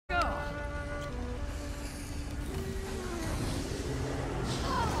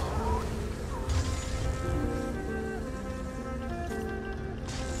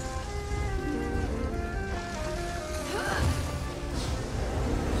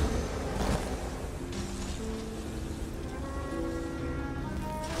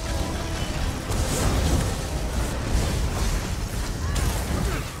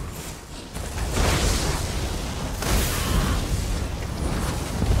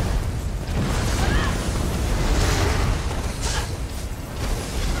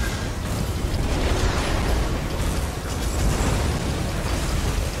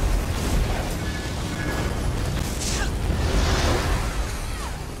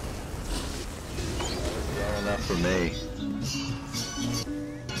for me.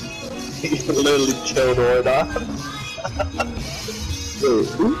 He literally killed Ordon. Wait,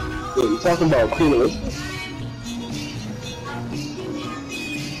 who? Wait, you talking about Queen Elizabeth?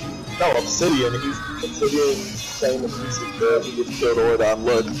 No, Obsidian. Obsidian saying the piece is dead. He just killed Ordon.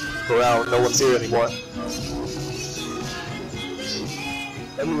 Look around, no one's here anymore.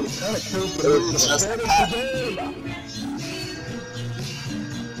 I mean, it kind of kills the It mood was of just a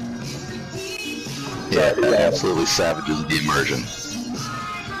Yeah, that absolutely savages the immersion.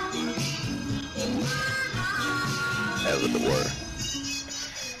 As it were.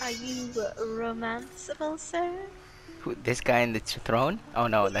 Are you romanceable, sir? Who, this guy in the throne? Oh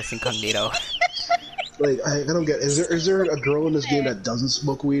no, that's Incognito. Like, I don't get. Is there a girl in this game that doesn't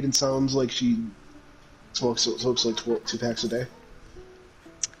smoke weed and sounds like she smokes like 2 packs a day?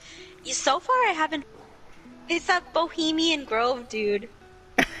 So far, I haven't. It's that Bohemian Grove dude.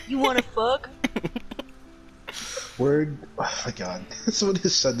 You wanna fuck? Where? Oh my god! Someone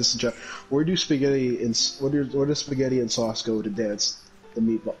has said this in chat. Where does spaghetti and sauce go to dance the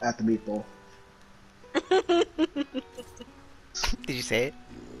meatball at the meatball? Did you say it?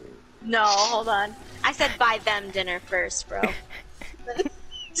 No, hold on. I said buy them dinner first, bro.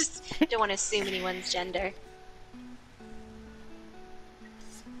 Just don't want to assume anyone's gender.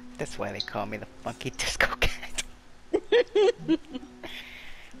 That's why they call me the funky disco cat.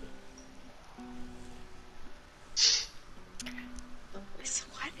 So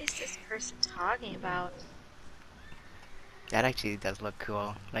what is this person talking about? That actually does look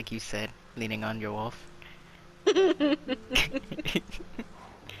cool, like you said, leaning on your wolf. What the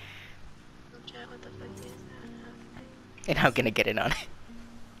fuck is that? And I'm gonna get it on it.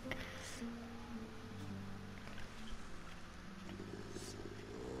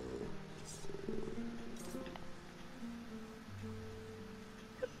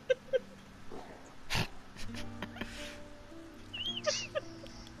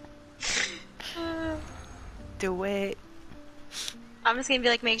 Do it. I'm just gonna be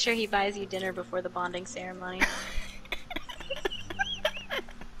like, make sure he buys you dinner before the bonding ceremony.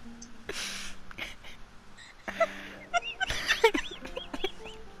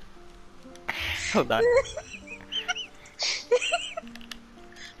 Hold on.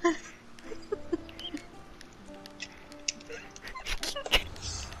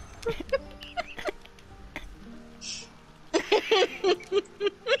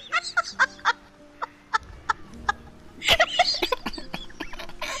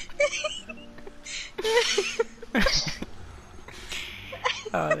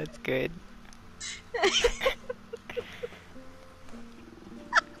 Oh, that's good.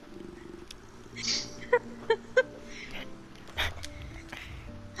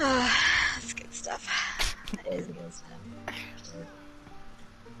 That's good stuff. That is good stuff.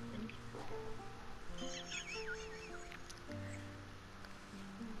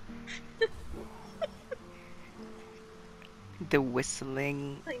 The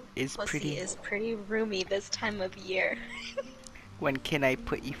whistling is Pussy is pretty roomy this time of year. When can I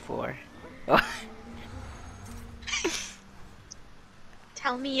put you for? Oh.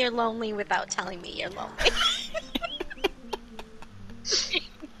 Tell me you're lonely without telling me you're lonely.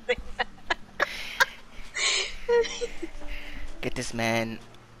 Get this man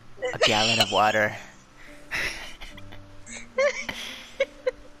a gallon of water.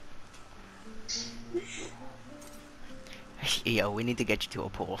 Yo, we need to get you to a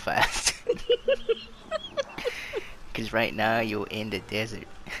pool fast. Cause right now you're in the desert.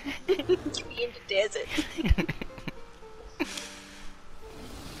 You're in the desert.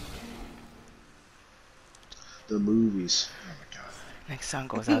 The movies. Oh my god. Next song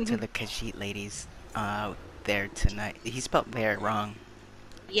goes out to the Khajiit ladies there tonight. He spelled there wrong.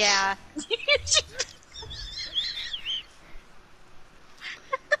 Yeah.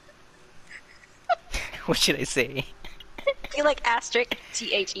 What should I say? You like asterisk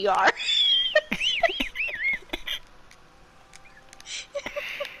THER.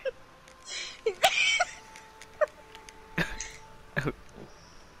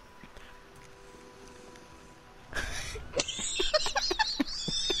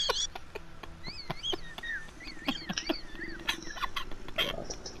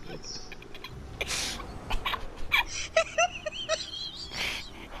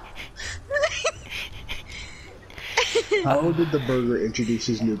 How did the burger introduce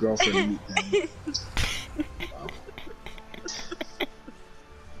his new girlfriend?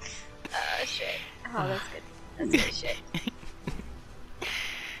 Shit. Oh, that's good. That's good shit.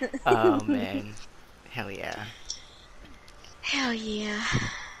 Oh man. Hell yeah. Hell yeah.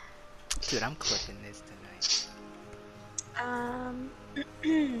 Dude, I'm clipping this tonight.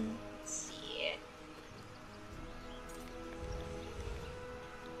 Let's see.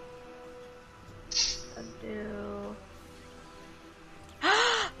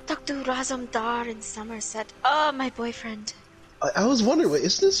 Razumdar in Somerset. Oh, my boyfriend. I was wondering, wait,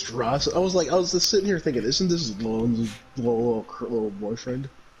 isn't this Ross? I was just sitting here thinking, isn't this Lone's little boyfriend?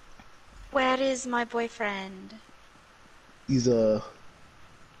 Where is my boyfriend? He's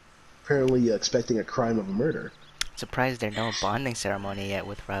apparently expecting a crime of murder. Surprised there's no bonding ceremony yet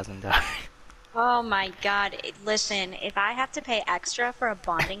with Razumdar. Oh my god. Listen, if I have to pay extra for a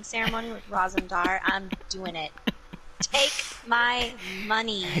bonding ceremony with Razumdar, I'm doing it. Take my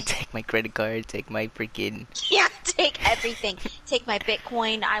money. Take my credit card, take my freaking... Yeah, take everything. Take my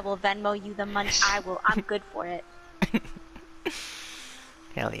Bitcoin. I will Venmo you the money. I'm good for it.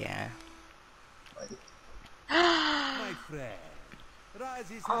 Hell yeah. My friend.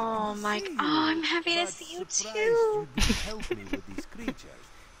 Oh my god. Oh, I'm happy to see you too.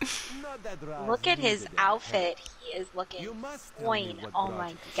 Look at his outfit. He is looking fine. Oh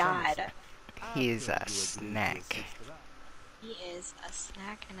my god. He is a snack. He is a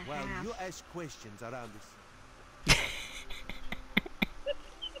snack and a Well, half. you ask questions around this.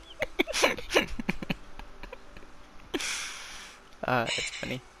 That's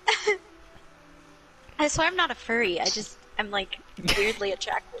funny. I swear I'm not a furry. I'm like weirdly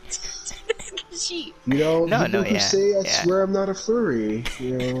attracted to this sheep. You know, No, people who yeah, say, I yeah. swear I'm not a furry,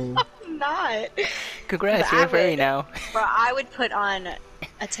 you know. I'm not. Congrats, But you're I a furry would- now. Bro, I would put on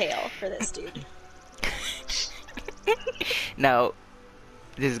a tail for this dude. Now,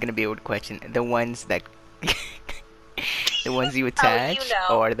 this is gonna be a weird question. The ones that... the ones you attach, Oh, you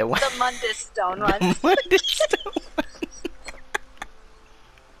know. or the ones... The Mundus Stone the ones. Mundus Stone ones.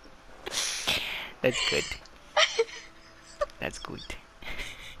 That's good. That's good.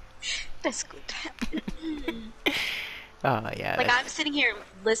 That's good. Oh, yeah. Like, that's- I'm sitting here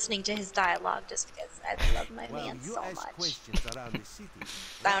listening to his dialogue just because I love my Well, man you so ask much. questions around the city.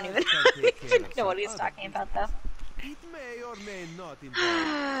 I don't even know what he's talking about, though. It may or may not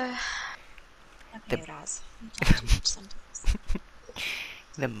involve. Okay, Raz. You talk too much sometimes.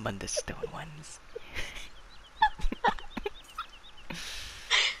 The Mundus Stone ones.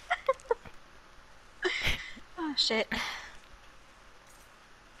 Oh, shit.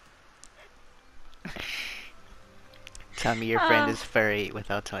 Tell me your friend is furry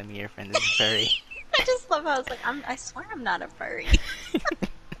without telling me your friend is furry. I just love how I was like, I swear I'm not a furry.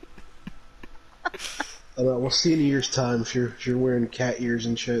 We'll see in a year's time if you're wearing cat ears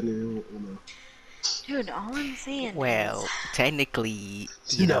and shit. And you know. Dude, all I'm saying Well, is... technically,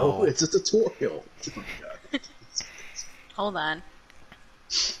 You know, it's a tutorial. Oh my God. Hold on.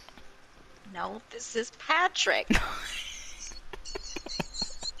 No, this is Patrick.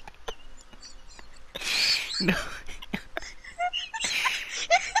 No.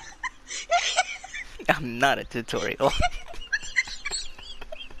 I'm not a tutorial.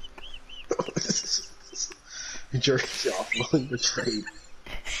 You jerked off while you're trade.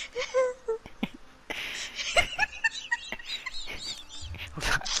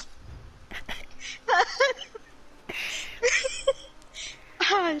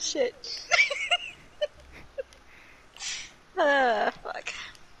 Oh, shit. Fuck.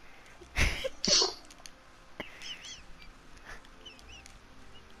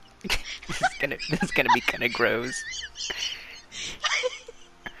 This is gonna be kind of gross.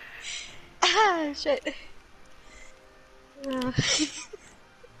 Ah, shit.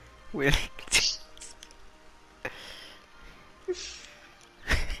 Really?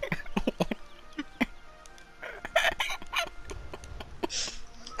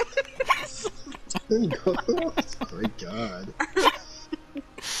 Oh my God.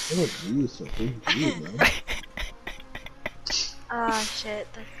 Oh, geez, something. Geez, man. Oh, shit,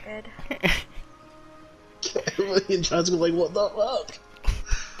 that's good. Everybody in chat's going like, what the fuck?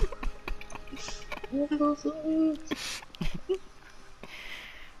 What the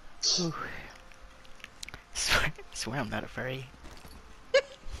fuck? Swear I'm not a furry.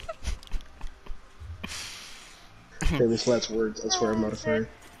 Famous last words. I swear I'm not a furry.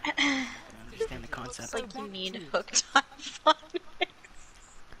 I understand the It's concept. like you need hooked on phonics.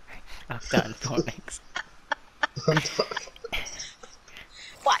 I've done phonics. I'm talking.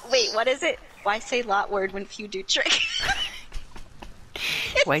 What? Wait, what is it? Why say lot word when few do trick?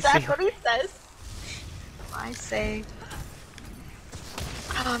 Why Is that say- what he says? Why say...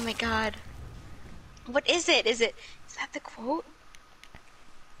 Oh my god. What is it? Is that the quote?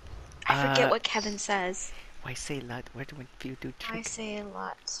 I forget what Kevin says. Why say lot word when few do I trick? say a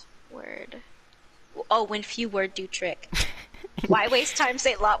lot word. Oh, when few word do trick. Why waste time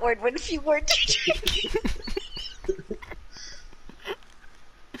say lot word when few word do trick?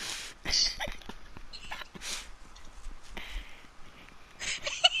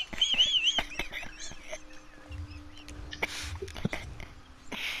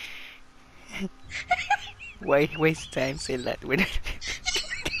 Why waste time? Say that.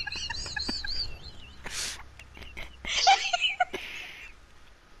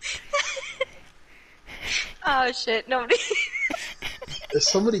 Oh shit! Nobody. If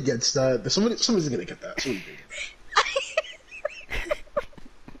somebody gets that, somebody's gonna get that. Somebody's gonna get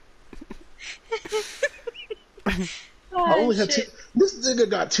that. I Oh only had two. shit! This nigga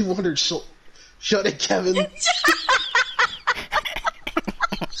got 200. Shut it, Kevin.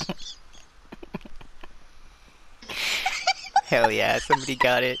 Hell yeah! Somebody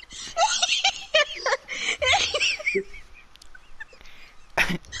got it.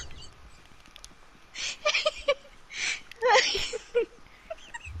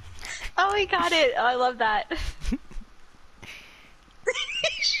 Oh, we got it! Oh, I love that.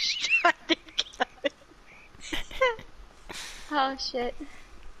 Shut it, Kevin. Oh shit.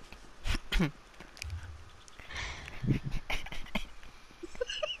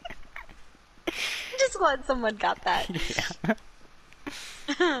 Just glad someone got that. Yeah.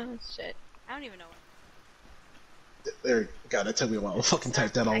 Oh shit. I don't even know what. There. God, that took me a while to fucking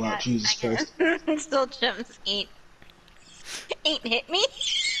type that all out. Jesus Christ. Still gems ain't hit me.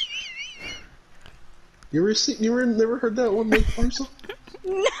 Never heard that one make parcel?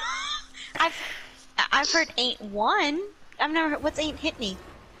 No. I've heard ain't one. I've never heard, what's ain't hit me?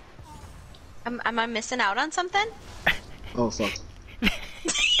 Am I missing out on something? Oh fuck.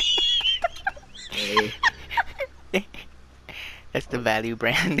 That's the value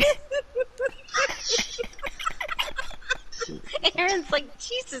brand. Aaron's like,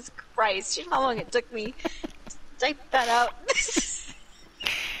 Jesus Christ, you know how long it took me to type that out?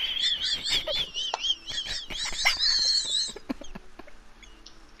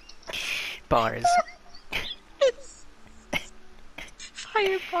 Bars.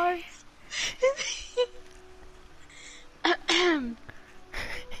 Fire bars.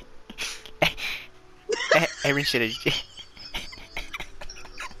 Aaron should have.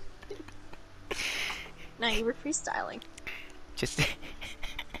 No, you were freestyling. Just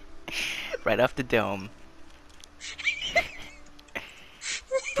right off the dome.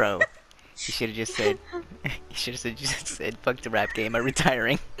 Bro, you should have just said, just said, fuck the rap game, I'm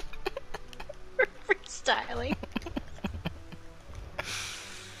retiring. Freestyling.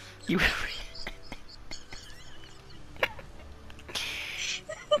 You were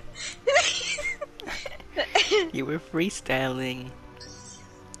You were freestyling.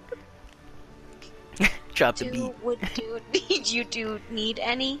 Drop the beat. Need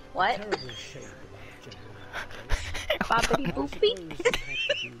any? What? Boppity boopy?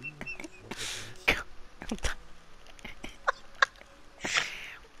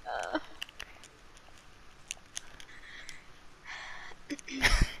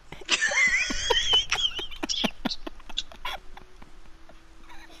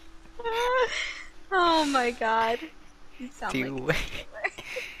 Oh my god. You sound like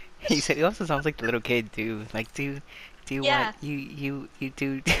he also sounds like the little kid too. Like, do you Yeah. want you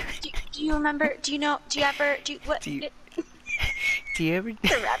do do you remember, do you ever, what? do you ever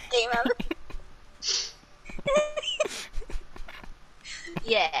The rap game of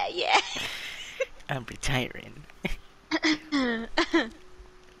Yeah. I'm retiring. Where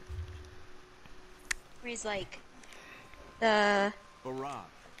he's like, the Hurrah.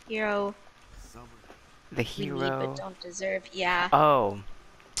 hero Summer. The you need hero. but don't deserve. Yeah. Oh.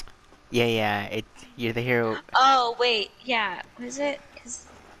 Yeah, you're the hero. Oh, wait, yeah. What is it?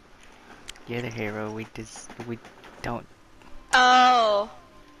 You're the hero. We don't. Oh,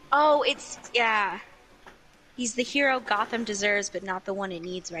 it's, yeah. He's the hero Gotham deserves, but not the one it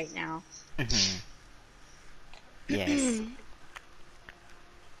needs right now. Yes.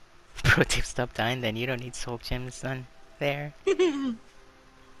 Pro tip: stop dying. Then you don't need soul gems, son. There.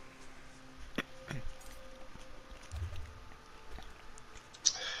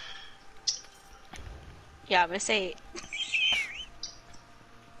 Yeah, I'm gonna say.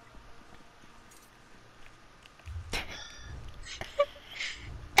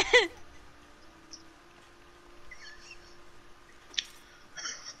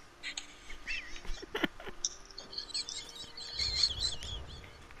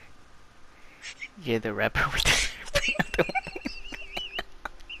 You're the rapper with the.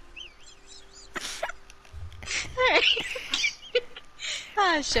 Alright.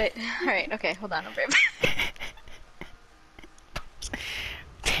 Oh shit. Alright, okay, hold on, I'll be right back.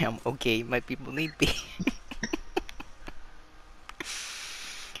 Damn. Okay, my people need me.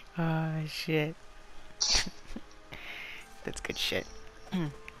 Oh shit. That's good shit.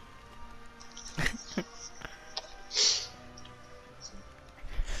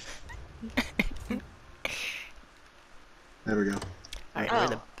 There we go. Alright, Oh. where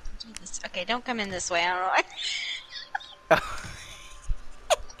the Jesus. Okay, don't come in this way. I don't know why.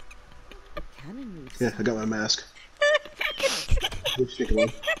 Yeah, I got my mask. Let's take it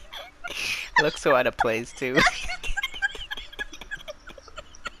away. Looks so out of place too.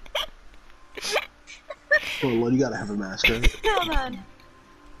 Well, you gotta have a mask, right? Hold on.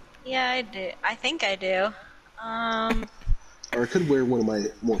 Yeah, I do. I think I do. Or I could wear one of my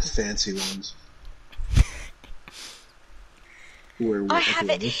more fancy ones. I have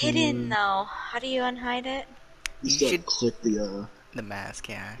it hidden though. How do you unhide it? You You should should- click the The mask,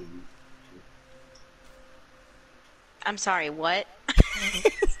 yeah. I'm sorry, what?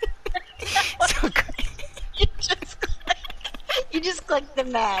 So good. You just click the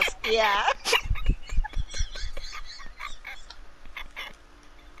mask, yeah.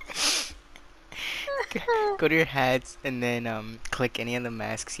 Go to your hats and then click any of the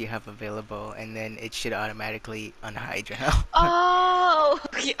masks you have available, and then it should automatically unhide your helmet. Oh,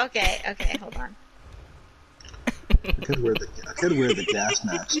 okay, hold on. I could wear the gas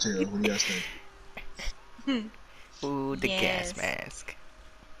mask too. What do you guys think? Ooh, the Yes. gas mask.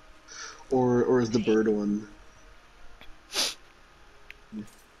 Or is the bird one?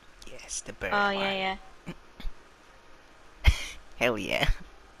 Yes, the bird Oh, one. yeah. Hell yeah.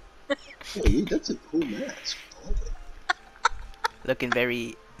 Hey, that's a cool mask. I like it. Looking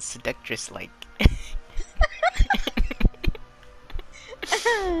very seductress-like.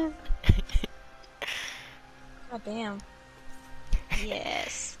 God damn.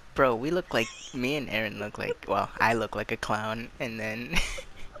 Yes. Bro, me and Aaron look like, well, I look like a clown, and then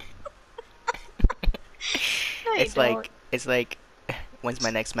No, you it's like, when's my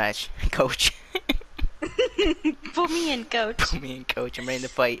next match? Coach. don't. Put me in, coach. Put me in, coach, I'm ready to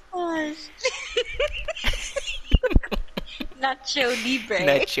fight. Gosh. Nacho Libre.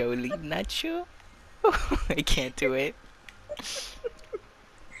 Nacho? I can't do it.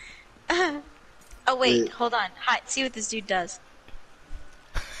 Oh, wait, Wait. hold on. Hi, see what this dude does.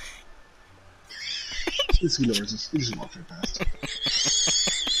 Just ignores us. He just walks right past.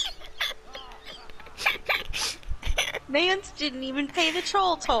 Mans didn't even pay the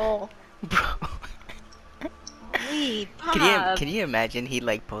troll toll. Bro. Holy Bob. Can you imagine he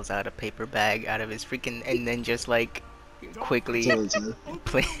like pulls out a paper bag out of his freaking and then just like quickly That's all it's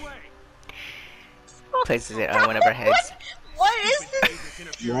pla- places it on one of our heads. What is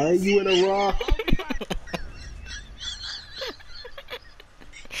this? Why are you in a rock?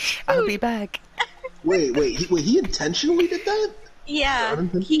 I'll be back. Wait, he intentionally did that? Yeah,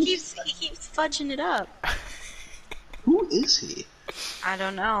 Jonathan? he keeps fudging it up. Who is he? I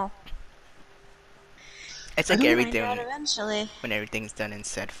don't know. It's like I don't everything Find out eventually. when everything's done and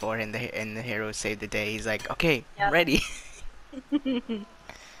set for, and the hero saved the day. He's like, okay, I'm Yep. ready.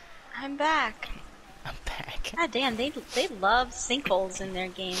 I'm back. I'm back. God damn, they love sinkholes in their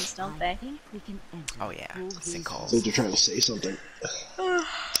games, don't they? Oh yeah, So sinkholes. you're trying to say something.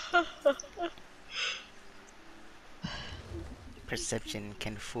 Perception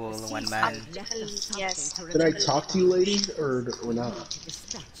can fool one man. Yes. Did I talk to you, lady, or not?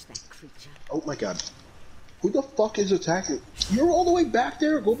 Oh my god. Who the fuck is attacking? You're all the way back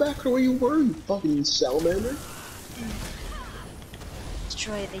there? Go back to where you were, you fucking salamander.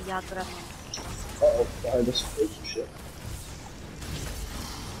 Destroy the Yagra. Uh-oh, behind us. There's some shit.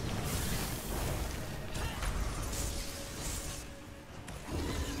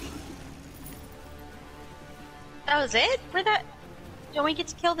 That was it? Don't we get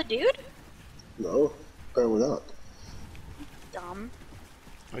to kill the dude? No, apparently not. Dumb.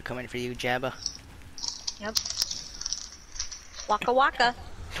 We're coming for you, Jabba. Yep. Waka waka.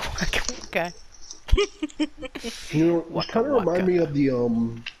 Okay. You know, Waka it kind of waka. remind me of the,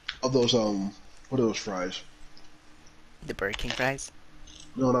 of those, what are those fries? The Burger King fries.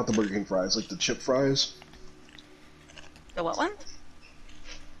 No, not the Burger King fries, like the chip fries. The what one?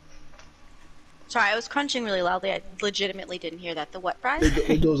 Sorry, I was crunching really loudly. I legitimately didn't hear that. The what fries?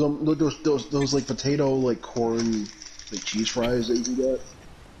 Like those like potato, like corn, like cheese fries that you can get.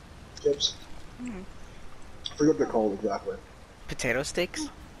 Chips. Mhm. I forget what they're called exactly. Potato sticks?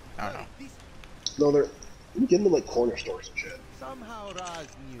 I don't know. No, you can get them in like corner stores and shit. Somehow Raz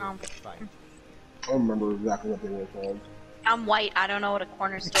knew Um. the fight. I don't remember exactly what they were called. I'm white. I don't know what a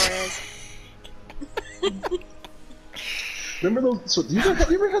corner store is. Remember those? So, you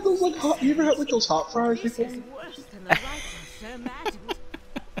ever had those like hot? You ever had like those hot fries before?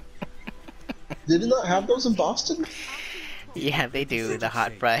 Did it not have those in Boston? Yeah, they do. The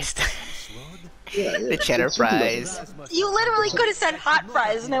hot fries. Yeah, The cheddar Something fries. like that. You literally could have said hot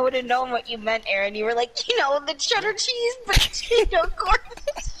fries, and I would have known what you meant, Aaron. You were like, the cheddar cheese, but corn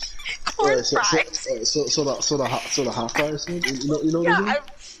Yeah, fries. so the hot fries. You know Yeah, what I mean?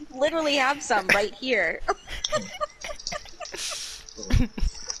 literally have some right here.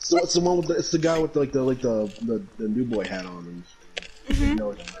 So it's the one with it's the guy with the new boy hat on. And,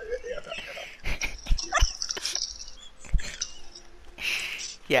 no,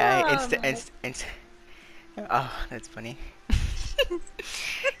 Yeah, Oh, oh, that's funny.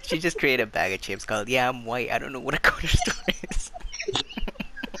 She just created a bag of chips called "Yeah, I'm white. I don't know what a corner store is."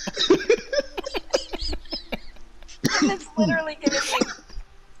 it's literally giving me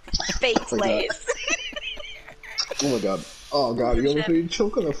fake lays. Oh my god. Oh god, you ever you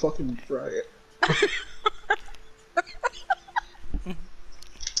choke on a fucking fry it.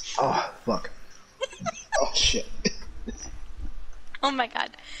 Oh, fuck. Oh, shit. Oh my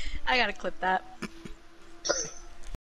god. I gotta clip that.